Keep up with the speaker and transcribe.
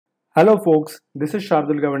Hello folks, this is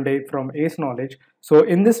Shardul Gavande from Ace Knowledge. So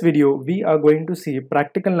in this video, we are going to see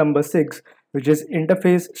practical number 6, which is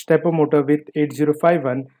interface stepper motor with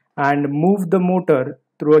 8051 and move the motor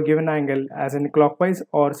through a given angle as in clockwise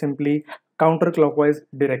or simply counterclockwise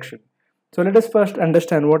direction. So let us first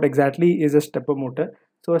understand what exactly is a stepper motor.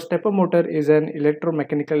 So a stepper motor is an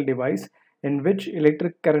electromechanical device in which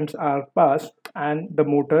electric currents are passed and the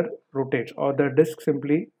motor rotates or the disc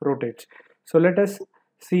simply rotates. So let us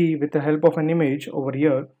see with the help of an image over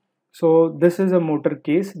here. So this is a motor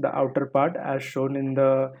case, the outer part as shown in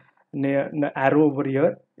the arrow over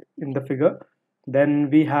here in the figure.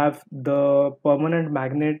 Then we have the permanent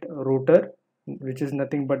magnet rotor, which is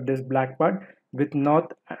nothing but this black part with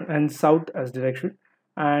north and south as direction.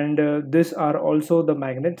 And these are also the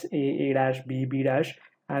magnets A dash, B dash,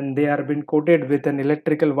 and they are been coated with an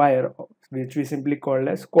electrical wire, which we simply call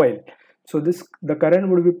as coil. So this the current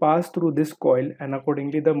would be passed through this coil, and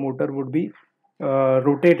accordingly the motor would be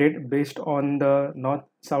rotated based on the north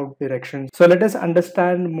south direction. So let us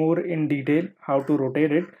understand more in detail how to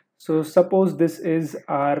rotate it. So suppose this is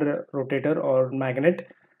our rotator or magnet,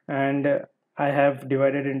 and I have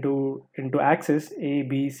divided into axis A,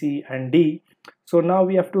 B, C and D. So now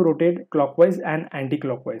we have to rotate clockwise and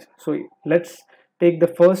anti-clockwise. So let's take the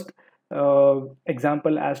first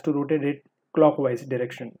example as to rotate it clockwise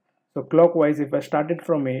direction. So clockwise, if I started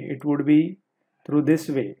from A, it would be through this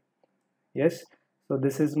way. Yes, so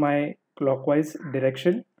this is my clockwise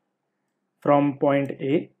direction from point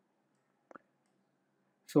A.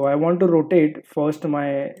 So I want to rotate first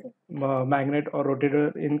my magnet or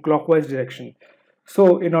rotator in clockwise direction.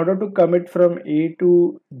 So in order to commit from A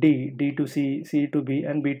to D, D to C, C to B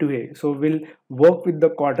and B to A, so we'll work with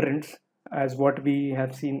the quadrants as what we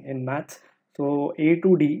have seen in maths. So A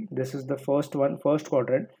to D, this is the first one, first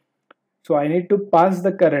quadrant. So I need to pass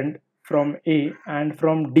the current from A and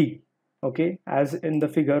from D, okay, as in the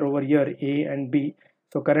figure over here, A and B.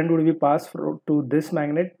 So current would be passed to this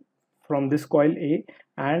magnet from this coil A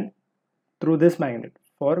and through this magnet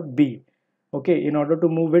for B, okay, in order to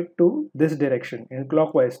move it to this direction in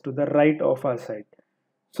clockwise to the right of our side.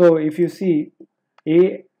 So if you see,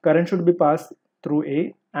 A current should be passed through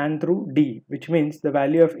A and through D, which means the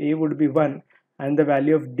value of A would be 1 and the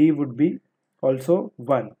value of D would be also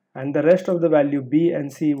 1, and the rest of the value B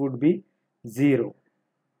and C would be 0.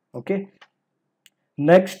 Okay,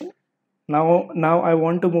 next, now I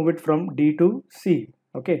want to move it from D to C.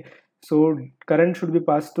 Okay, so current should be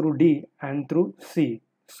passed through D and through C.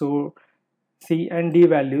 So C and D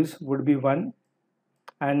values would be 1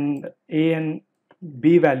 and A and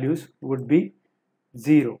B values would be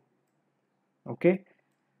 0. Okay,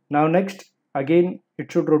 now next, again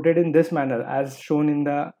it should rotate in this manner as shown in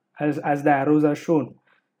the as the arrows are shown.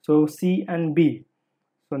 So C and B,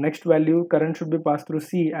 so next value current should be passed through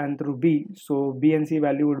C and through B. So B and C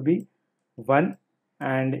value would be 1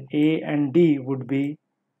 and A and D would be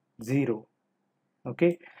 0.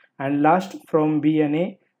 Okay, and last from B and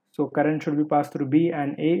A, so current should be passed through B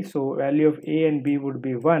and A. So value of A and B would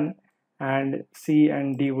be 1 and C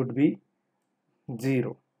and D would be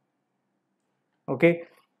 0. Okay,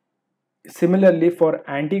 similarly for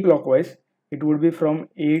anti-clockwise, it would be from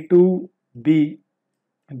A to B,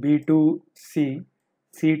 B to C,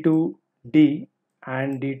 C to D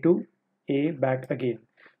and D to A back again.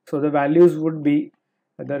 So the values would be,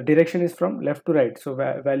 the direction is from left to right. So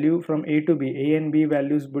value from A to B, A and B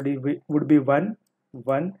values would be 1,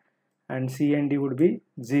 1 and C and D would be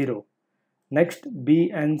 0. Next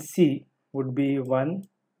B and C would be 1,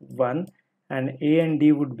 1 and A and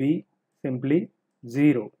D would be simply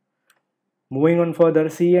 0. Moving on further,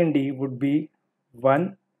 C and D would be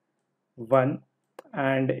 1, 1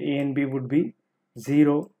 and A and B would be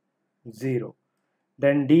 0, 0.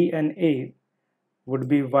 Then D and A would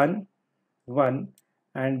be 1, 1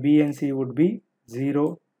 and B and C would be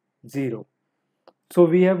 0, 0. So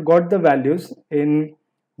we have got the values in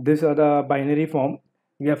this other binary form.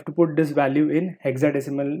 We have to put this value in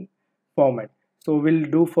hexadecimal format. So we'll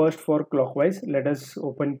do first for clockwise. Let us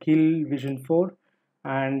open Kill Vision 4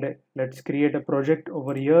 and let's create a project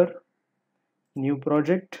over here. New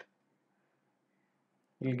project.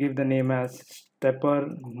 We'll give the name as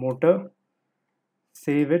stepper motor.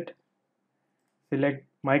 Save it. Select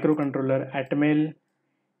microcontroller Atmel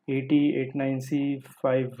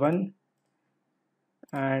 8089C51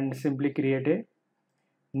 and simply create a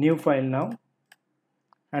new file now.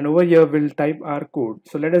 And over here we'll type our code.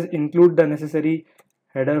 So let us include the necessary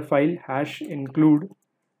header file #include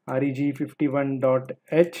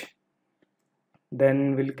reg51.h.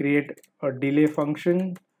 Then we'll create a delay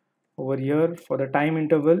function over here for the time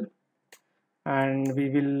interval. and we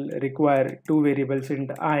will require two variables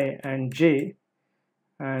int I and j,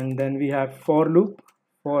 and then we have for loop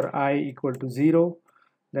for I equal to 0,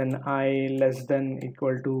 then I less than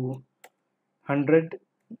equal to 100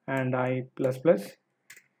 and I plus plus,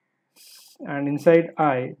 and inside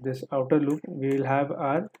I, this outer loop, we will have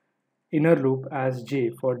our inner loop as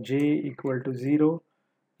j for j equal to 0,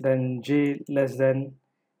 then j less than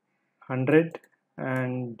 100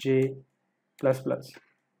 and j plus plus.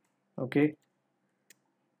 Okay,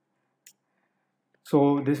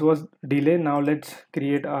 so this was delay. Now let's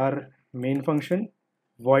create our main function,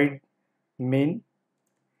 void main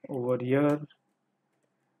over here,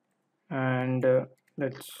 and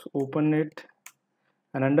let's open it,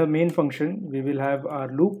 and under main function we will have our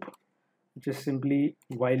loop, which is simply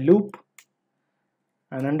while loop,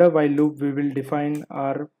 and under while loop we will define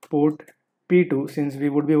our port P2, since we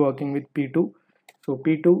would be working with P2. So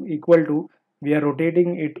P2 equal to, we are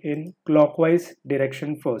rotating it in clockwise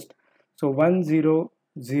direction first. So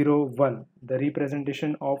 1001, the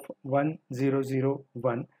representation of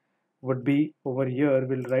 1001 would be over here,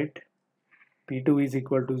 we'll write P2 is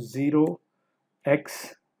equal to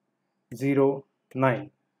 0x09.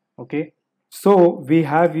 Okay, so we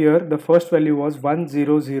have here the first value was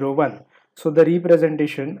 1001. So the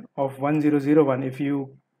representation of 1001, if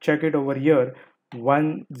you check it over here,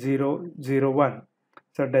 1001,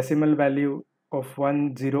 so decimal value of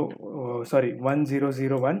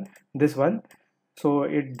 1001, this one, so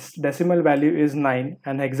its decimal value is 9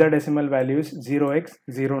 and hexadecimal value is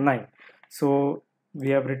 0x09. So we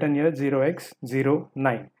have written here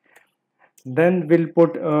 0x09. Then we'll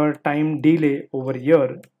put a time delay over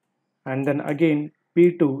here, and then again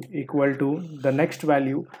P2 equal to the next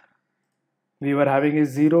value we were having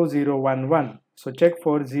is 0011. So check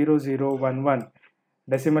for 0011.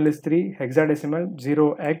 Decimal is 3, hexadecimal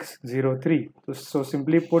 0x03. So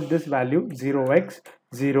simply put this value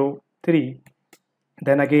 0x03.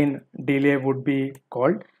 Then again delay would be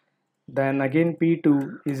called. Then again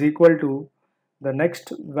P2 is equal to the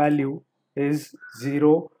next value is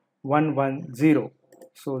 0110.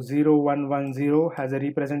 So 0110 has a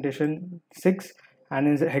representation 6, and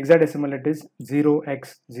in hexadecimal it is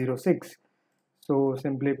 0x06. So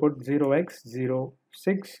simply put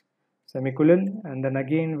 0x06 semicolon, and then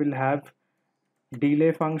again we'll have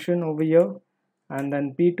delay function over here, and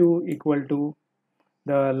then P2 equal to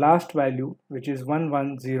the last value, which is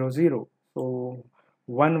 1100. So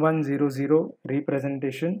 1100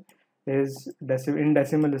 representation is in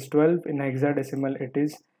decimal is 12, in hexadecimal it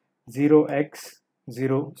is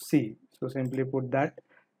 0x0c. So simply put that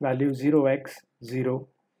value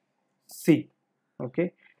 0x0c.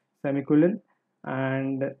 Okay, semicolon,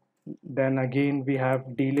 and then again we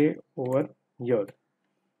have delay over here.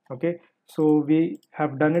 Okay, so we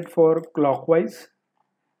have done it for clockwise.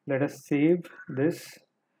 Let us save this.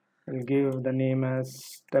 I'll give the name as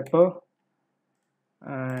stepper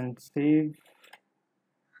and save.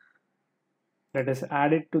 Let us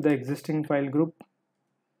add it to the existing file group.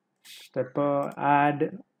 Stepper,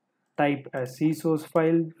 add, type as C source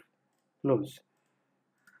file, close.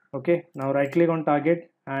 Okay, now right click on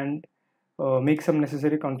target and make some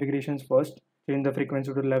necessary configurations first. Change the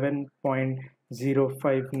frequency to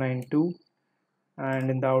 11.0592, and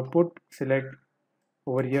in the output select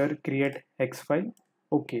over here create hex file.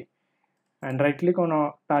 Okay, and right click on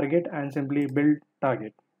our target and simply build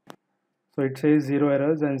target. So it says 0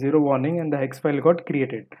 errors and 0 warning, and the hex file got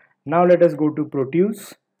created. Now let us go to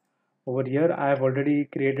Proteus. Over here I have already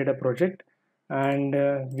created a project, and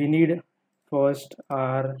we need first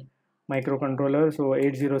our microcontroller. So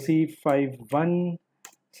 80C51,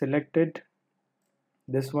 select it,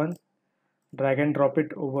 this one, drag and drop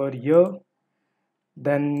it over here.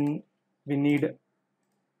 Then we need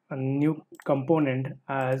a new component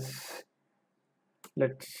as,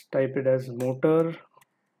 let's type it as motor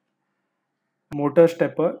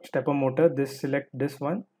stepper motor. This, select this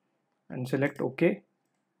one and select OK,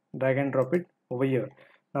 drag and drop it over here.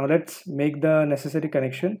 Now let's make the necessary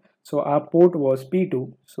connection. So our port was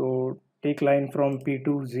P2, so take line from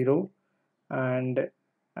P2 0 and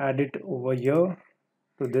add it over here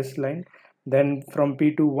to this line. Then from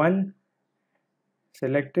P2 1,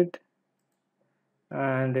 select it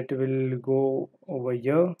and it will go over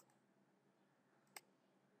here.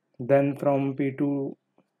 Then from P2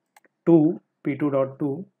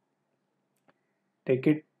 P2.2, take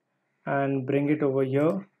it and bring it over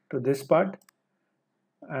here to this part,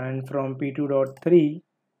 and from P2.3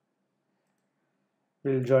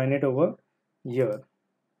 we'll join it over here.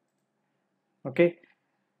 Okay,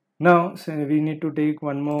 now so we need to take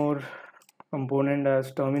one more component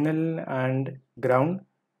as terminal and ground,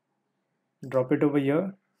 drop it over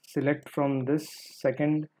here, select from this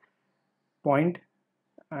second point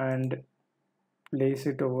and place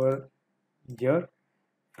it over here.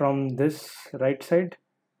 From this right side,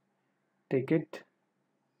 take it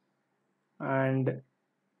and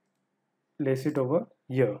place it over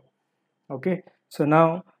here. Okay, so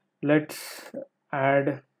now let's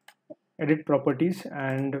add edit properties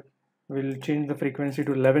and we'll change the frequency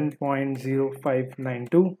to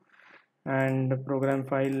 11.0592 and the program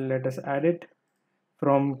file, let us add it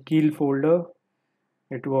from keel folder.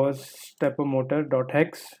 It was stepper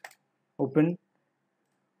motor.hex. Open.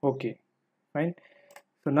 Okay, fine.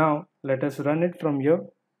 So now let us run it from here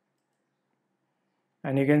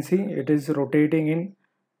and you can see it is rotating in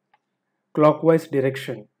clockwise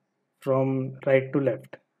direction from right to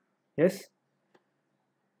left. Yes,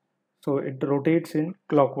 so it rotates in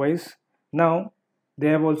clockwise. Now they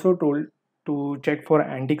have also told to check for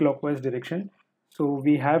anti-clockwise direction, so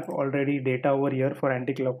we have already data over here for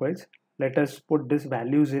anti-clockwise. Let us put these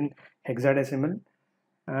values in hexadecimal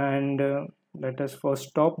and let us first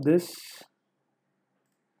stop this.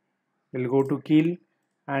 We'll go to keel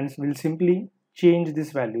and we'll simply change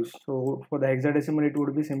these values. So for the hexadecimal it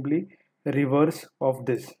would be simply the reverse of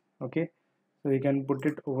this. Okay, so we can put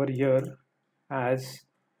it over here as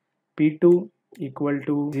P2 equal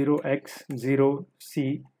to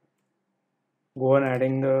 0x0c. Go on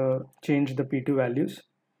adding the change the P2 values.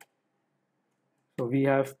 So we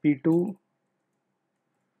have P2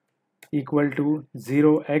 equal to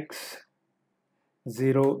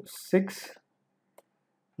 0x06.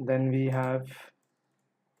 Then we have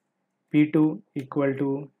P2 equal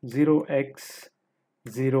to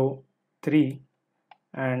 0x03,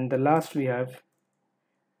 and the last we have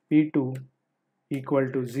P2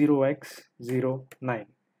 equal to 0x09.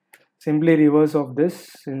 Simply reverse of this,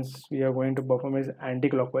 since we are going to perform as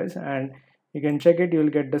anti-clockwise, and you can check it, you will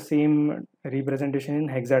get the same representation in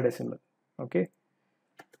hexadecimal. Okay,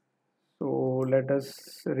 so let us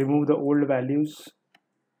remove the old values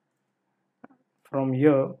from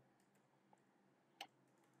here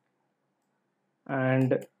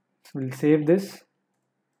and we'll save this.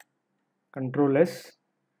 Control S,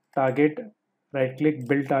 target, right click,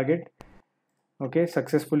 build target. Okay,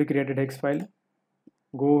 successfully created hex file.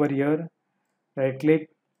 Go over here, right click,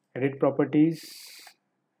 edit properties,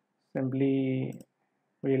 simply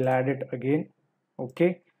we'll add it again.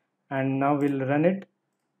 Okay, and now we'll run it.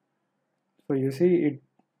 So you see it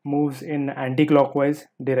moves in anti-clockwise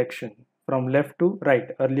direction from left to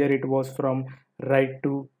right. Earlier it was from right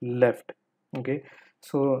to left. Okay,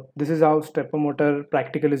 so this is how stepper motor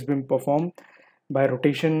practical is being performed by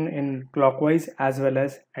rotation in clockwise as well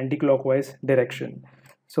as anti-clockwise direction.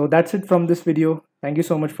 So that's it from this video. Thank you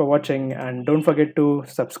so much for watching and don't forget to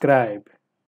subscribe.